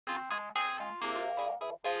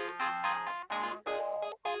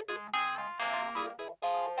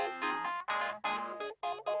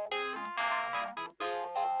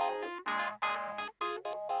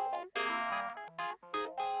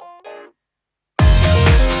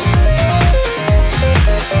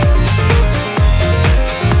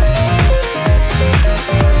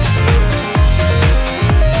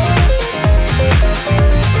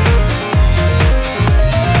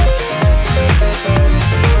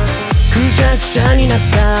者になっ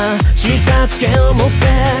た診察券を持って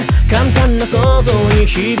簡単な想像に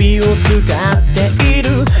日々を使ってい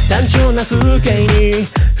る。単調な風景に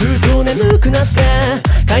ふと眠くなって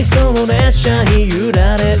回送の列車に揺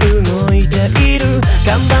られ動いている。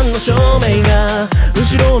看板の照明が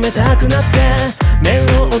後ろめたくなって目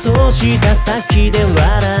を落とした先で笑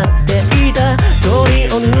っていた。通り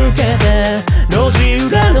を抜けて路地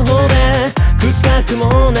裏の方で屈託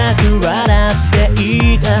もなく笑って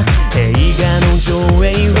いた。映画の上映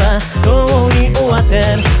はとうに終わって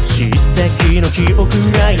叱責の記憶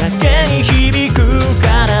がやけに響く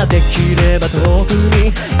から、できれば遠く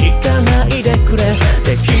に行かないでくれ。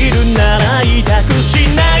できるなら痛くし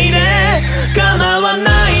ないで、構わ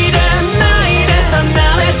ないでないで離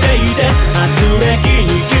れていて、圧力に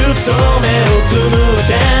ぎゅっと目をつむって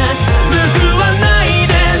報わない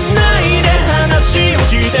でないで話を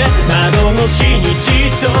して、窓越しにじ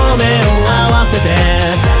っと目を合わせて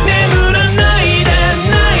眠らないで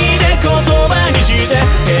ないで言葉にして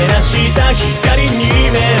照らした光に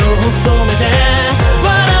目を細めて、笑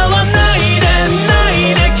わないでない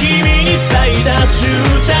で君に咲いた執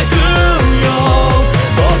着よ、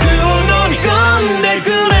僕を飲み込んでく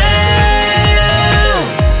れ。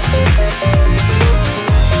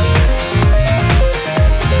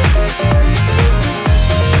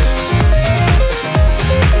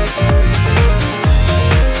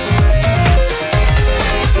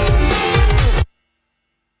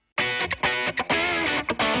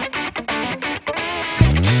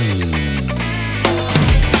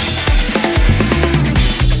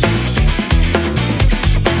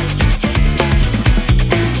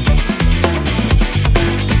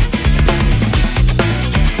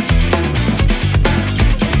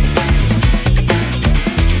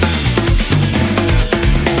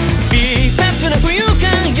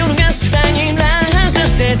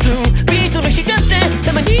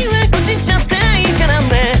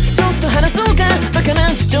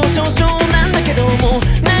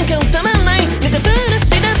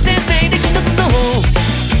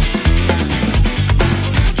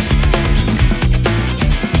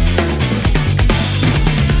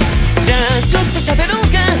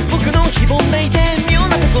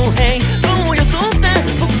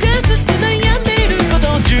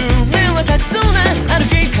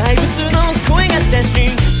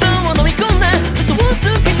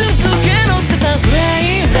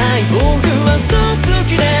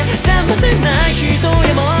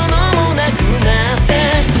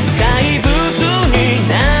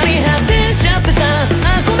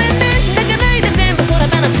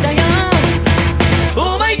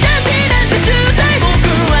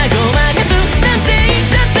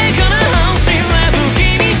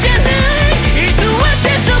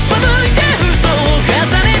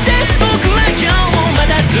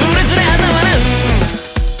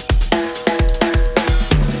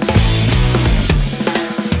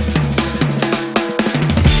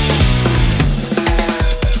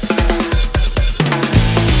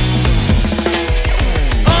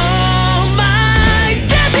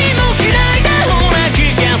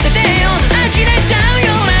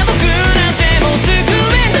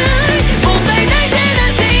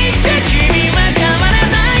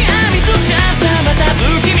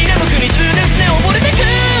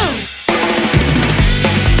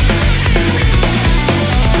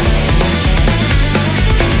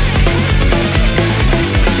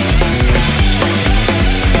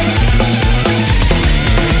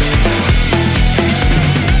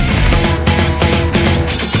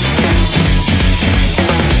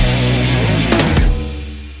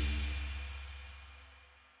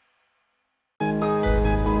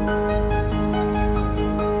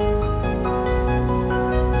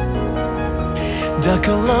The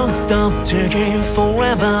clock stopped ticking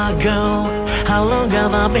forever ago. How long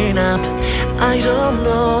have I been up? I don't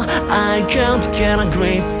know. I can't get a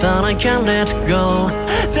grip that I can't let go.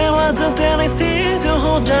 There wasn't anything to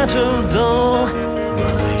hold that door.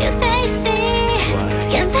 Can't they see?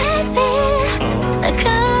 Can't they see the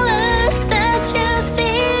colors that you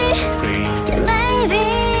see?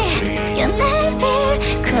 Your navy,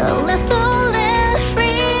 colorful and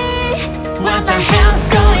free. What the hell's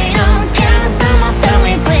going on? Can someone tell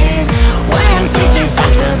me please? Why I'm switching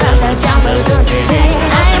faster than the jumpers on TV?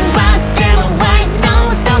 I am black and white, no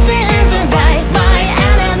something isn't right. My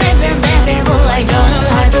enemy's invincible, I don't know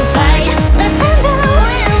how to fight. The tender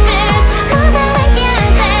wind is more than I can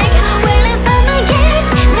take.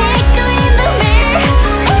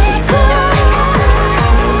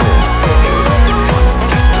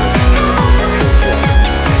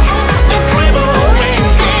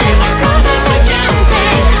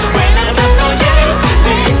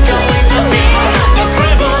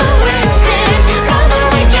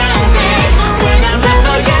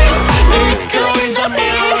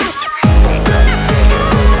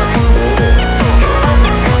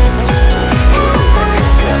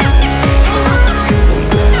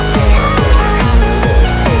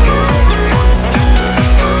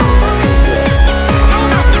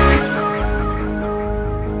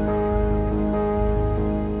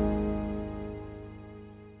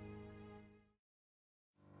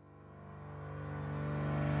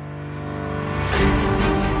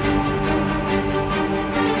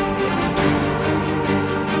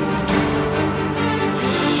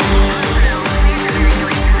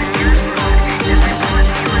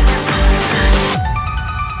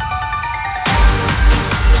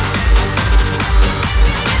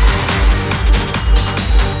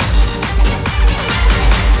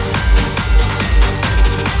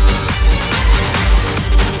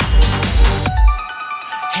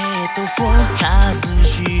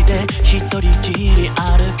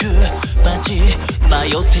 迷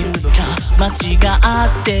っているのか間違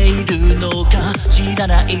っているのか知ら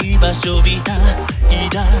ない場所みたい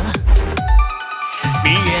だ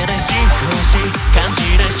見えないシンパシー感じ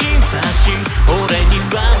ないシンパシー俺に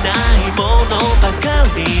はないものばか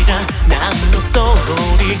りだ何のストー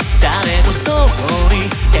リー誰のストーリ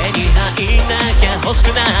ー手に入んなきゃ欲しく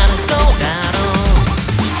なるそうだろう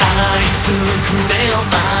あいつくれよ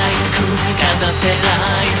マイクかざせ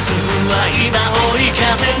あいつは今追い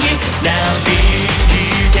風になび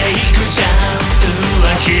いていくチャンス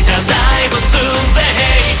は来ただいぶすんぜ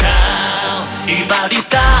ヘイター今リス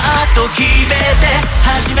タート決めて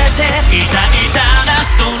初めていたら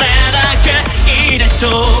それだけいいでしょ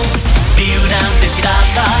う理由なんて知らな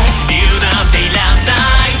い理由なんていらな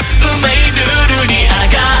い運命ルールにあ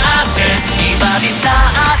がって今リスタ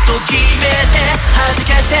ート決めて弾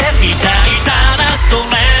けてみたらそ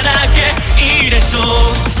れだけいいでしょう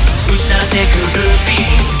打ち鳴らせグルーピー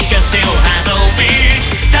聞かせてよハロウィン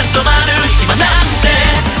立ち止まる暇なんて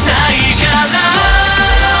ないから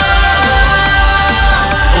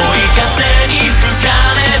追い風に吹か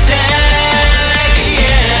れて、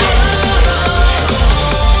yeah.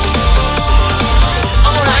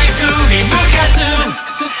 オーライトに向かず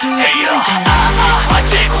進んでマ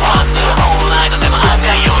ジックファンズオーライトでも赤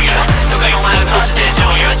い余裕とか読まれるとして上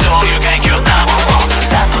流階級なものス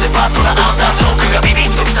タートでパッとなアンダーブロックがビビ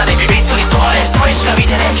ッときたでビビッとに問われこれしか見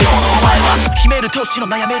てね今日のお前は秘める都市の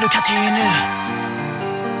悩める勝ち犬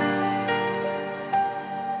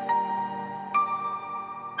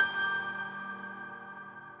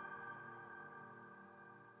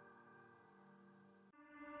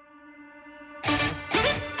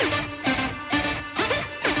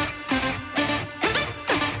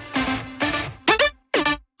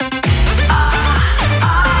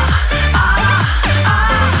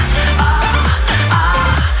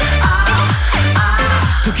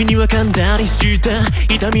時には噛んだりした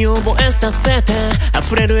痛みを覚えさせて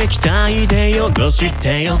溢れる液体で汚し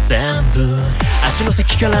てよ全部足の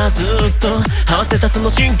先からずっと合わせたその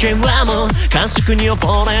神経はもう感触に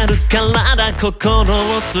溺れる体心を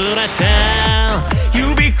連れて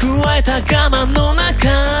指くわえた我慢の中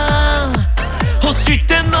欲し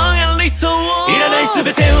てんのが理想いらない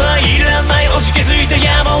全てはいらない落ち気づいた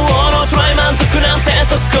野望のトライ満足なんて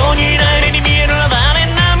そこにない目に見えるあまれ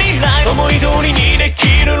な未来思い通りにでき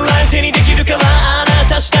るライフ手にできるかはあな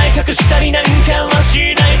た次第隠したりなんかはし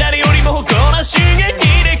ない誰よりも誇らしげ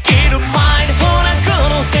にできるマインドほらこ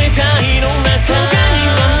の世界の中他に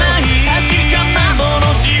はない確かなも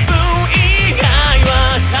の自分以外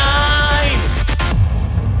はない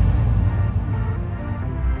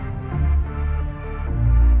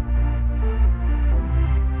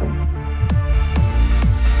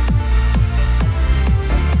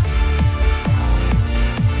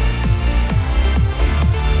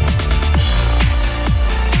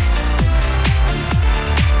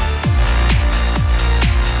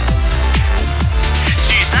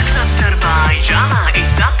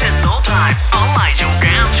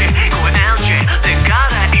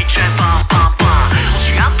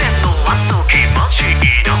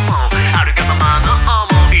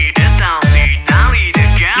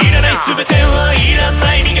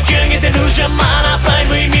邪魔なプライ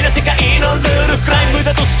ム意味な世界のルールクライム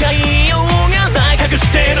だとしか言いようがない隠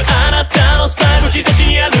しているあなたのスタイル引き出し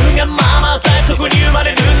にあるがままタイプそこに生ま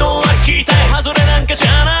れるのは期待外れなんかじ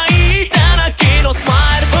ゃないだらけのスマ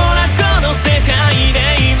イルほらこの世界で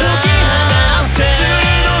今解き放って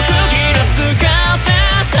鋭く気がつかせ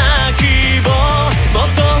た希望もっ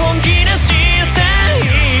と本気出して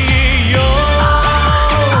いいよ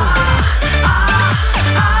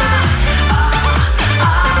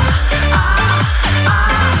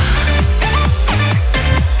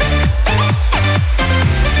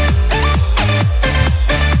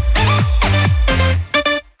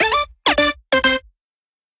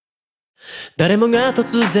誰もが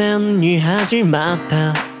突然に始まっ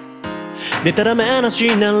たでたらめな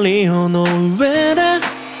シナリオの上で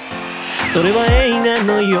それは映画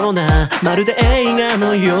のようなまるで映画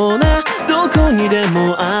のようなどこにで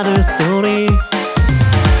もあるストーリー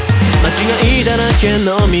間違いだらけ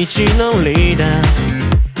の道のリーダ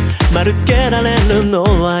ー丸つけられるの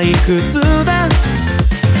はいくつだ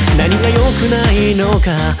何が良くないの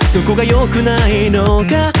かどこが良くないの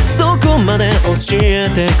かそこまで教え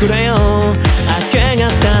てくれよ明け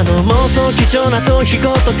方の妄想貴重な逃避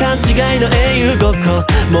行と勘違いの英雄ごっこ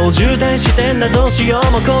もう渋滞してんだどうしよ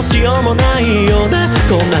うもこうしようもないよね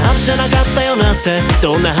こんなはずじゃなかったよなって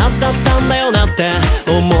どんなはずだったんだよなって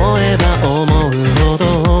思えば思うほど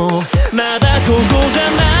まだここじゃ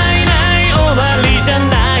ないない終わりじゃ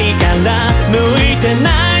ないから向いて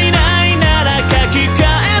ないないなら書き換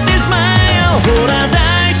えてしまえよ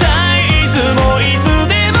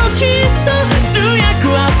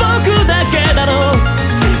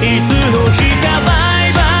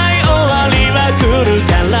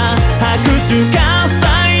深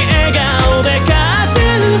さい笑顔で勝て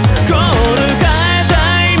るゴール変えた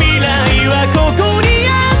い未来はここに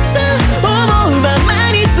あった思うま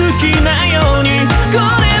まに好きなようにこ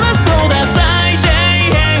れはそうだ最底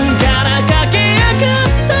辺から駆け上が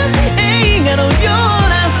った映画のよう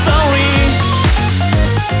なストーリー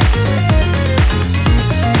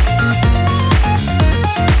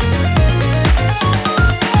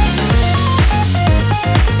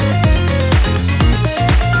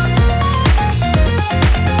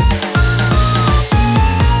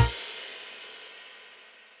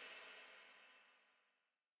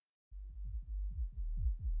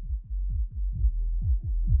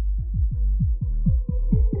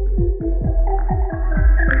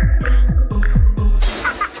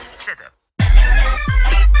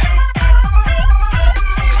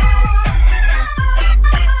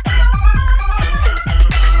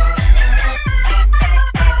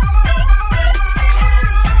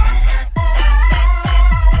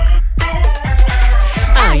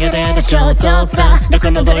衝突だど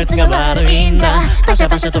このドイツが悪いんだバシャ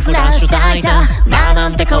バシャとフラッシュ焚いたまあな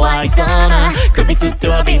んてかわいそうな首つって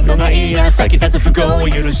詫びんのがいいや先立つ不幸を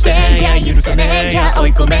許していや許さねえや追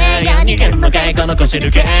い込めや逃げんのかいこの腰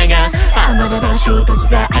抜けがあまだだ衝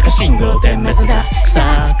突だ赤信号点滅だ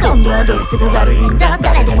さあ今度はドイツが悪いんだ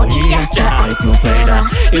誰でもいいやじゃああいつのせいだ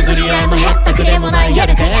譲り合いもへったくれもないや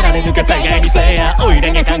るかやられるか互いにせいやおい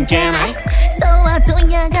らが関係ないそうはト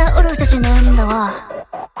ヤがおろしたしねんだわ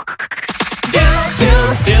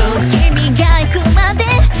君が行くまで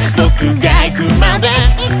僕が行くまで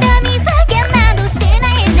痛みだけなどし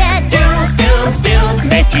ないで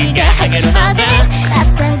咳が剥げるまで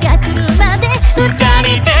朝が来るまで二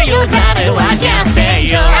人でよだれはやって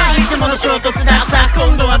よいつもの衝突ださ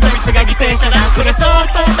今度はドイツが犠牲者だこれそう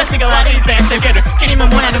そうたちが悪いぜって受ける霧も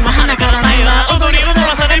燃えるも鼻からないわ踊りを乗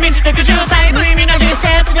らされ満ちてく渋滞無意味な人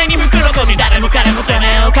生すでに袋こじ誰も彼もてめ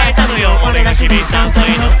えを変えたのよ俺が日々ちゃんと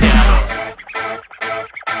祈ってやろう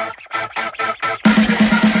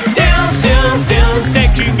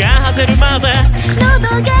席が外れるまで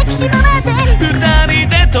喉がきしむまで二人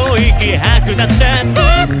で吐息吐くなってず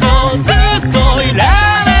っといら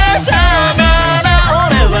れたなら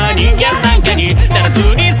俺は人間なんかにならず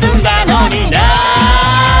に済んだのにな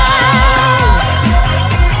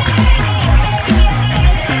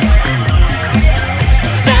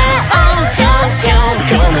さあ上昇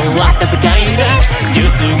この終わった世界でジュー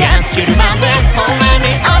スが尽きるまでお目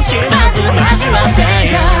見をしまず交わって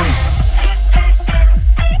よ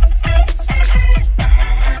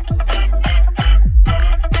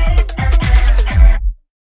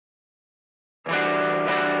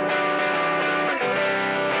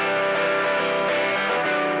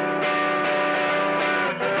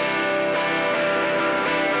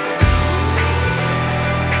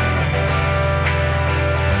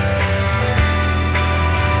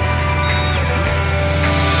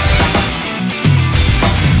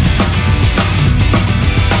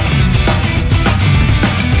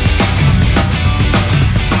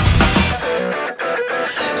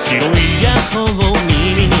白いイヤホンを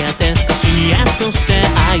耳に当て差しニヤとして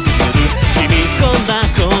合図する染み込んだ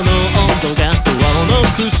この温度がドアをノ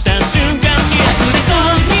ックした瞬間に溢れそ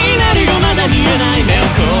うになるよまだ見えない目を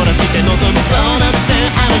凝らして望みそうな線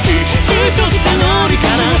あるし躊躇したノリ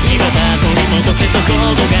から今だ取り戻せとコ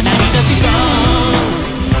ードが鳴り出しそう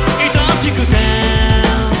愛しくて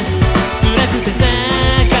辛くて世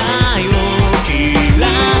界を嫌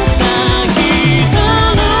った人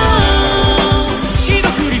の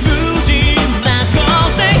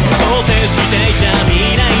していちゃ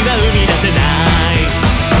未来は生み出せない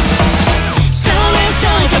少年少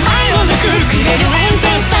女前をめくるくれるエンテ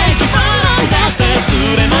ンさえ希望なんだって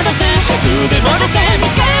連れ戻せ連れ戻せ三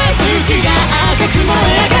日月が赤く燃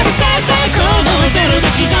え上がる最高のゼロで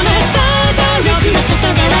刻め想像力の外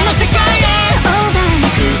側の世界へオーバーな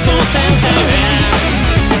空想先生へ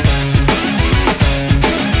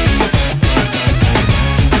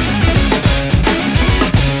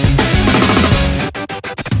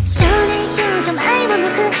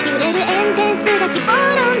揺れるエンテンスだ希望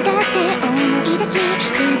論だって思い出し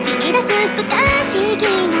口に出す不可思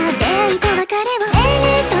議な出会いと別れをエ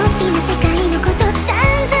ネトピな世界のこと散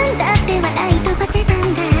々だって笑い飛ばせた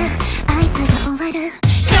んだ合図が終わる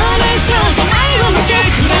少年少女前を向け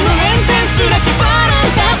膨らむエンテンスだ希望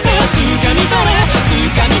論だって掴み取れ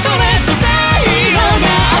って太陽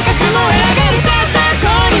が赤く燃え上がるさあ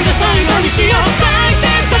これが最後にしよう最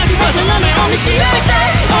善策はその目を見開い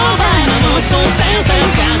てオーバーな妄想戦線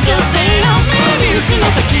感情性のメビウスの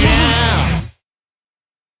先へ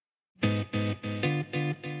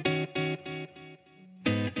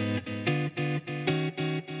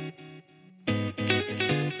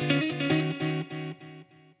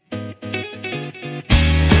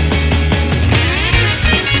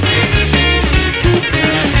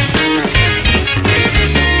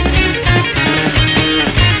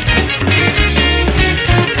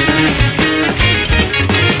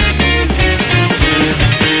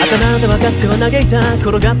で分かっては嘆いた、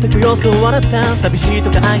転がってく様子を笑った。寂しいと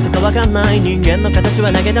か愛とか分かんない人間の形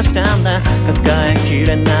は投げ出したんだ。抱えき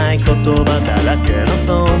れない言葉だらけ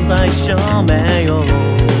の存在証明よ。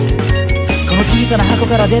この小さな箱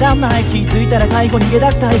から出らんない、気づいたら最後逃げ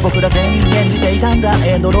出したい。僕ら全員演じていたんだ、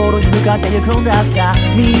エンドロールに向かって行くんださ。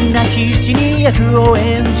みんな必死に役を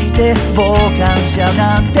演じて傍観者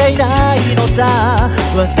なんていないのさ。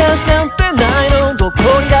私なんてないの、ど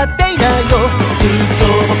こにだっていないよ。ずっと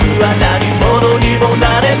僕は何者にも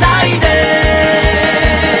なれないで。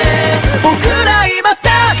僕ら今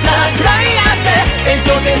さあ食らい合って延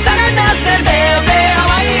長線さら出して目を目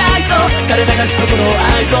淡い愛想垂れ流しとこの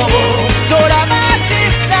愛想をドラマチッ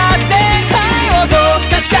クな展開をどっ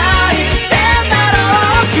か期待してんだろ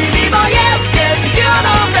う。君も Yes Yes You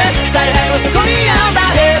know で采配はそこにあんだ。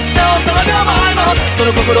へっしょその思いもその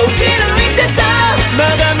心打ち抜いてさ、ま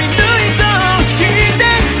だ見抜いと引いて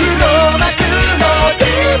黒幕の手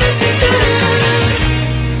でして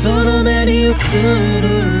その目に映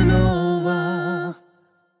るのは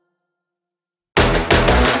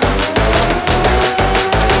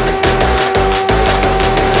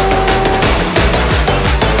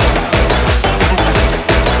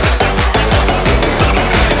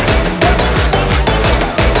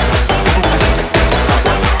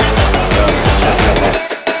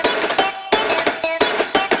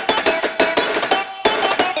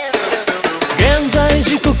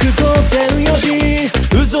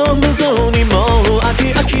にもう飽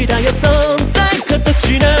きだよ存在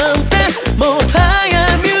形なんてもは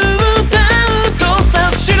やミュータント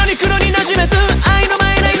さ。白に黒に馴染めず愛の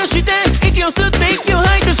前ないのして息を吸って息を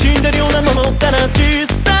吐いて死んでるようなものだな。実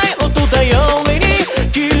際音だよりに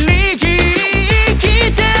ギリギリ生き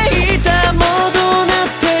ていた。もどなっ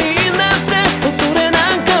ていいなって恐れ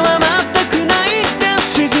なんかは全くないって。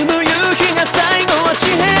沈む夕日が最後は地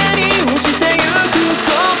平に落ちてゆくこ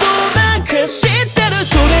となんか知ってる。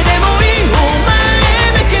それでもお前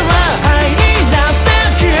だけは愛になって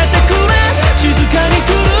消えてくれ。静かに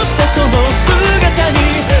狂ったその姿に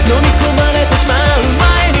飲み込まれてしまう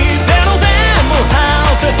前にゼロでもハ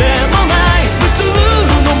オペでもない無数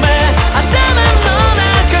の目頭の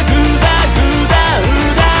中グダグダう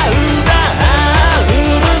だうだう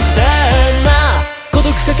るせえな。孤独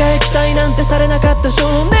抱え期待なんてされなかった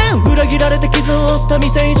少年、裏切られて傷を負った未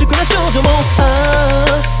成熟な少女もあ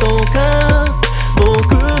あそうか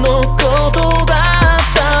僕のことだっ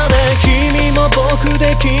たね。君も僕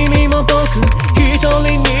で君も僕一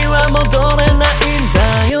人には戻れないん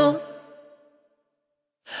だよ。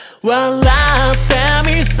笑って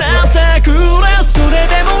みせてくれ。それ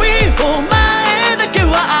でもいいお前だけ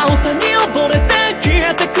は青さに溺れて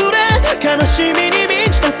消えてくれ。悲しみに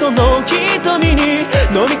満ちたその瞳に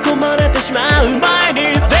飲み込まれてしまう前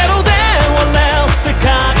にゼロで終われる世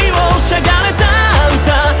界をしゃがれた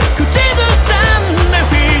歌口ずさんで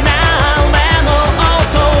フィナーレの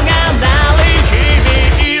音が鳴り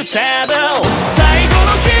響いてる。最後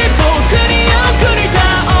の日僕に送りた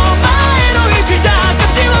お前の生きた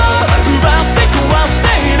証を奪って壊して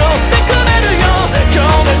拾ってくれるよ。今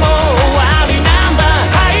日でも終わりなんだ。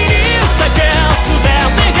愛に叫ぶ全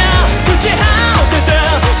てが朽ち果てて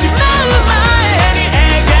しまう前に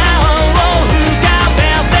笑顔を浮かべ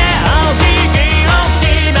てお辞儀をし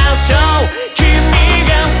ましょう。君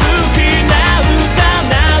が好きな歌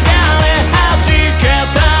流れ弾け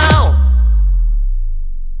た。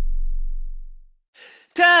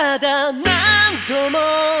ただ何度も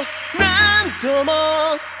何度も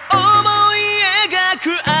思い描く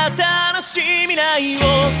新しい未来を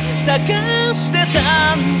探して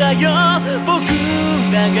たんだよ。僕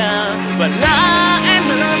らが笑え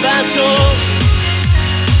る場所。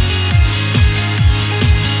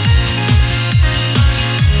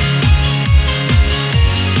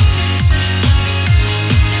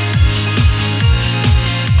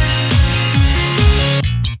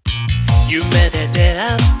夢で出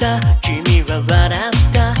会った君は笑っ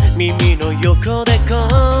た。耳の横で転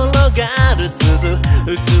がる鈴移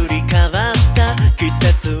り変わった季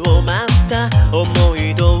節を待った。思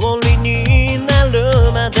い通りにな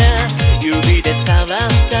るまで指で触っ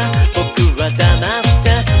た僕は黙って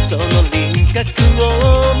その輪郭を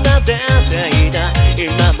撫でていた。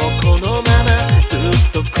今もこのままずっ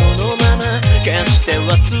とこのまま決して忘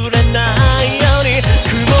れないように。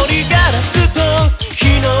曇りガラスと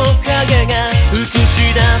日の影が映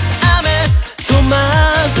し出す雨戸惑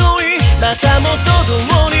いまた元通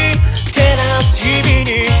り照らす日々に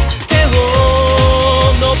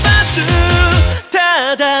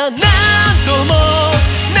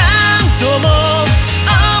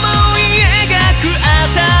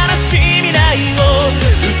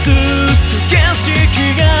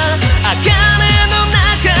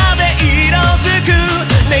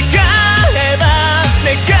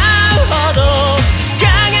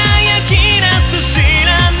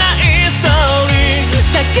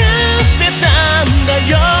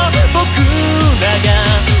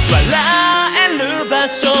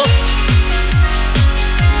所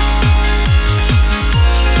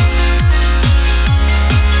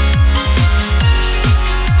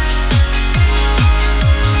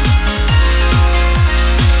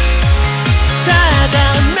ただ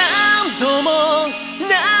何度も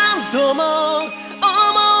何度も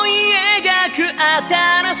思い描く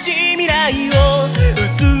新しい未来を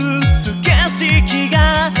映す景色が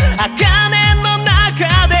茜の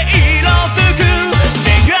中で色づく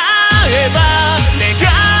願えば願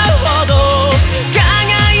うほど輝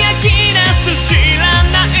き出す知ら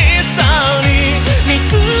ないストーリー見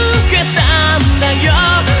つけたんだよ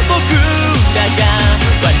僕らが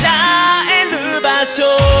笑える場所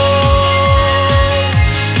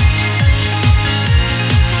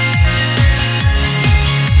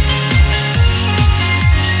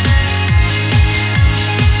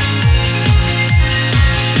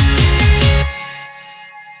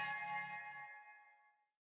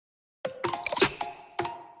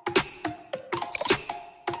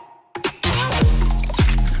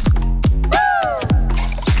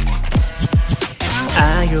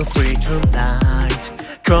Are you free tonight?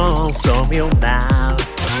 Call from you now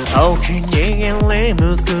お気に入り息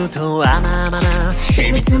子とあままな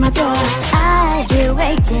秘密まと I'll be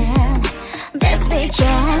waiting This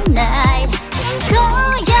weekend night 今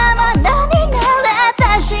夜も何なら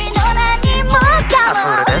私の何もかも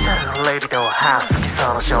溢れ出てるレディとハスキ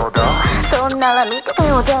その衝動そんなら見てて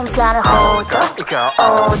よ天気あるほど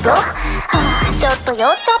王道ちょっと酔っちゃ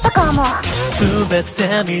ったかも全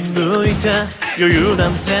て見抜いた余裕な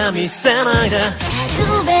んて見せないで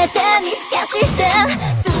全て見つけして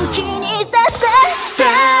好きにさせて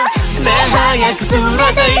ね早く連れ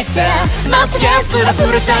て行ってまつげすら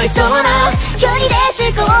触れちゃいそうな距離で思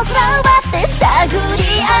考すら奪って探り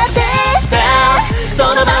当ててそ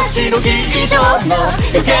の場しのぎ以上の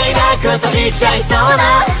余計なこと言っちゃいそう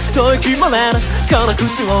な遠い気もねるこの口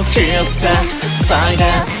をキスで塞いで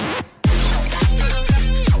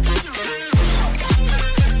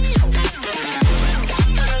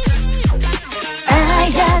I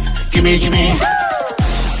just Gimme gimme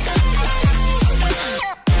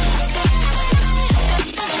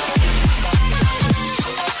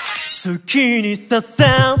好きにさせて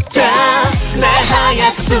ね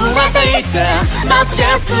早く連れて行ってまつげ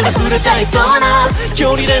すら触れちゃいそうな距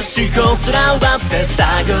離で思考すら奪って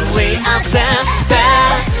探り当てて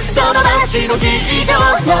その場しのぎ以上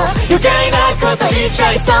の余計なこと言っち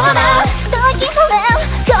ゃいそうな遠きもね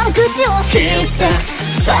この口をキスで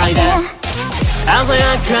塞いで鮮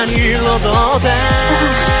やかに彩って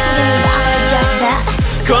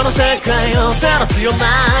この世界を照らすよな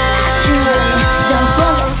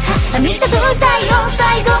見た舞台を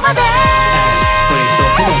最後まで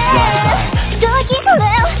遠きもね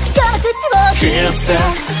この口をキスで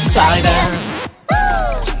塞いで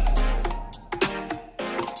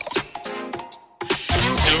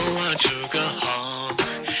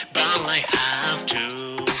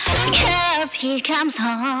Cause he comes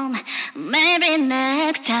home maybe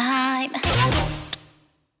next time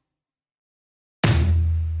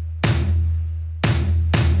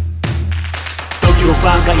TOKIO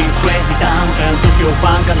FUNKA is crazy town and TOKIO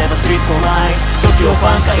FUNKA never sleeps for life TOKIO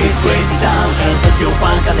FUNKA is crazy town and TOKIO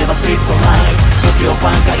FUNKA never sleeps for life TOKIO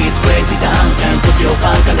FUNKA is crazy town and TOKIO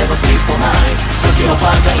FUNKA never sleeps for life TOKIO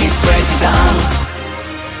FUNKA is crazy town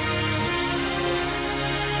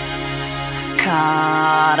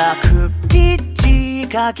からくり仕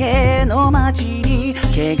掛けの街に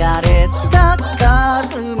汚れた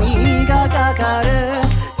霞がかかる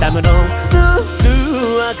ダムのする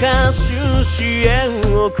赤収支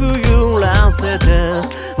縁をくゆらせて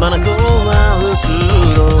眼は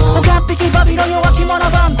映ろう岡っ引きバビロン弱き者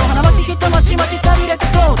バンド花街人町町錆びれて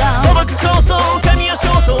相談賭博構想神谷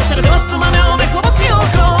焦燥調べますまねをめこぼしよう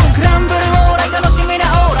こスクランブルオーライ楽しみな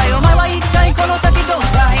オーライお前は一体この先どう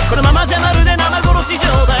したいこのままじゃまるで生殺し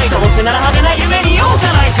状態どうせなら派手な夢に容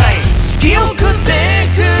赦ないかい好きを食ってい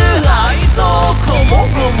く愛想こも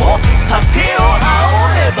ごも酒を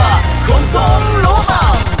煽れば混沌ロ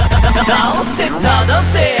マン直せ正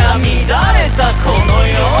せや乱れたこの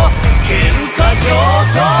世喧嘩上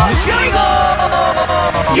等ヒュイゴ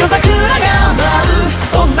ー夜桜が舞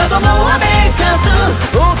う女どもはめかす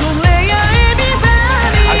踊れやエビバ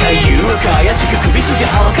ディ赤い優香やしく首筋は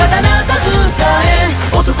わ刀立つさえ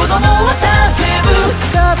男どもは叫ぶ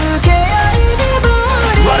歌舞伎やエビバ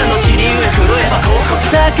ディ我の血に飢え震えば甲骨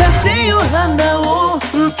咲かせよ花を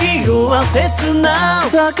浮世は切な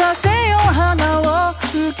咲かせよ花を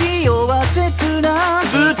浮世は切な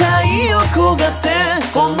舞台を焦がせ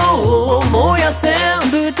本